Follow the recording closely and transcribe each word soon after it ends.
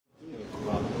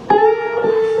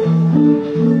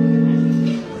The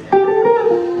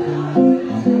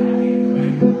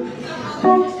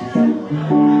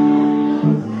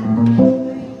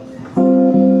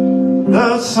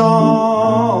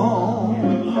song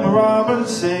the robin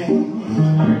sings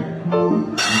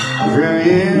through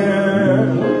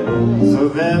years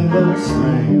of endless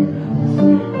spring,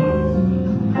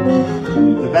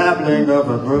 the babbling of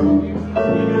a brook,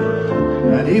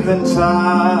 and even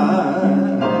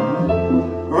time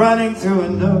running through a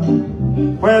nook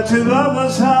where two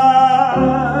lovers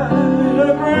hide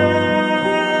a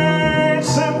great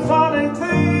symphonic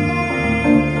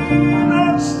theme.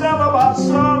 That Stella by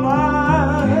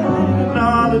Starlight,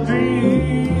 not a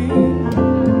dream.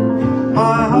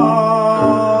 My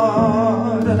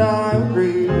heart and I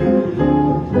agree,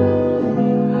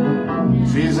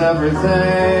 she's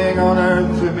everything on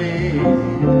earth to me.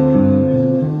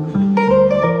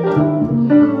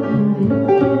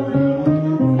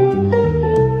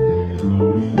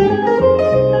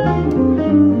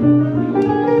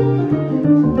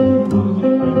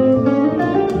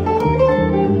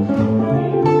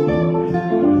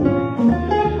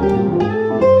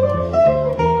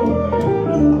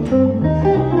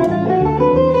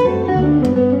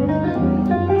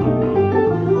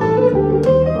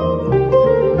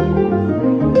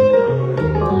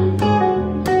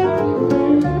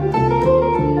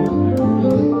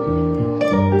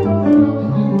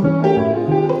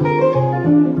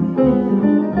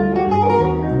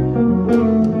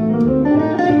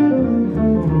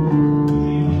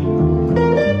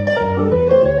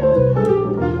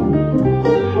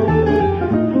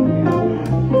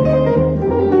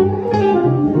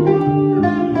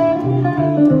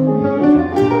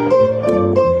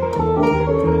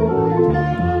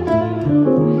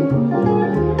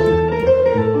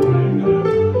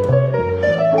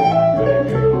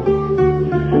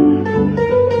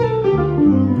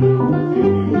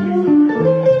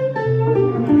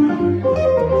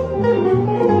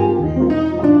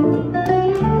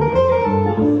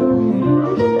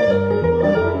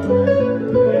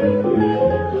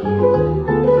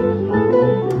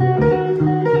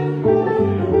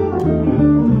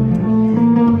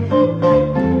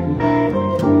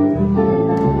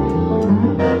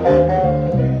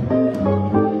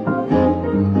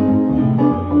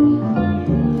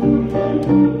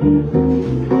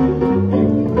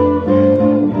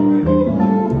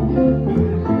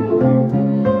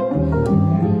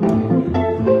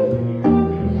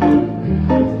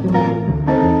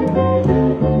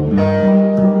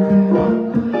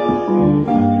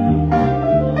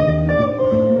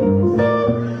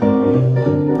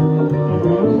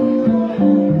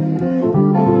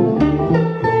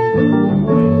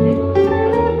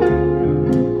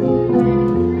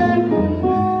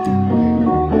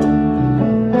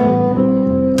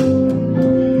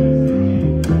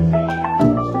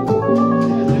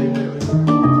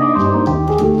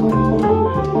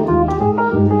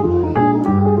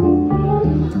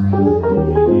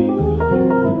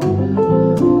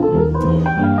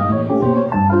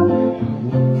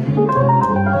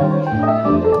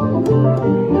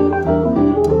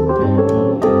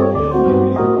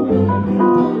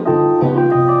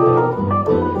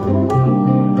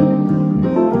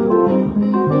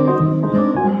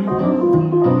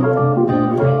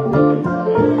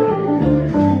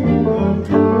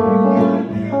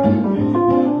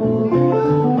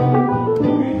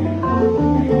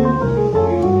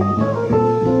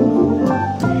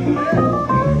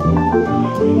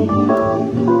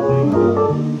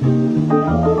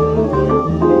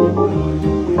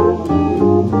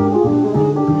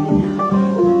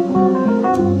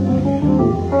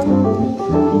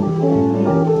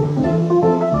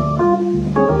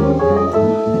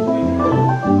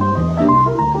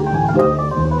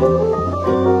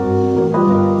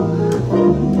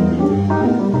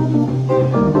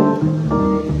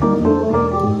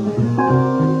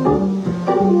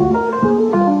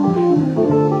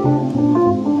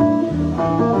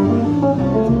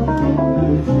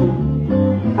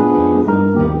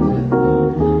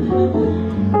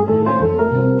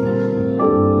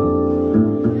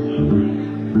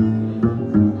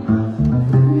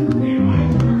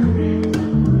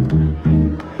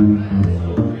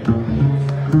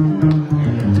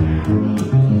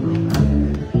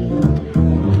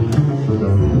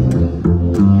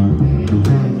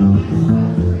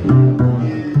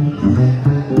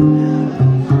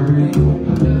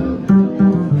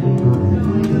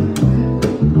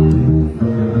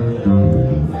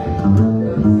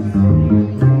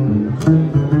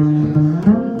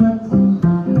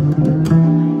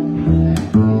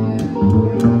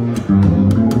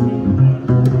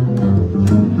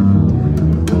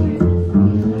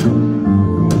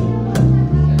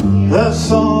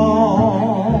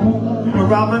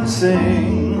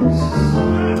 sings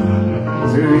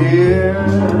through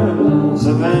years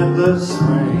of endless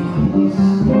springs,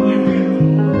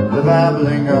 the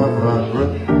babbling of a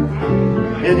brook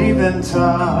at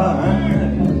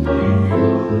eventide,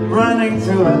 running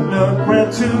through a nook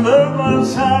where two loved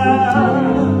ones hide,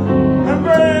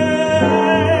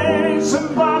 embrace a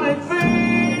bonny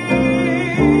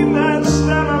theme that's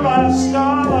Stella by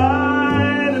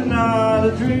starlight and not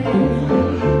a dream.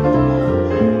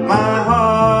 My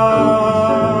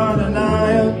heart and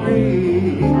I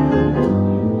agree,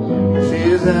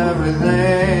 she's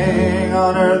everything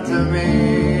on earth to me.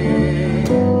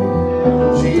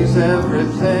 She's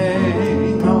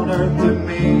everything on earth to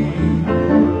me.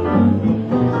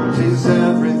 She's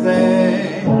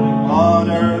everything on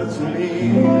earth to me.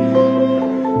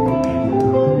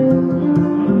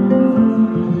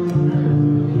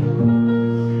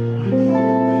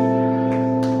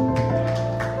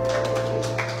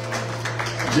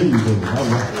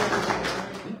 Jingle,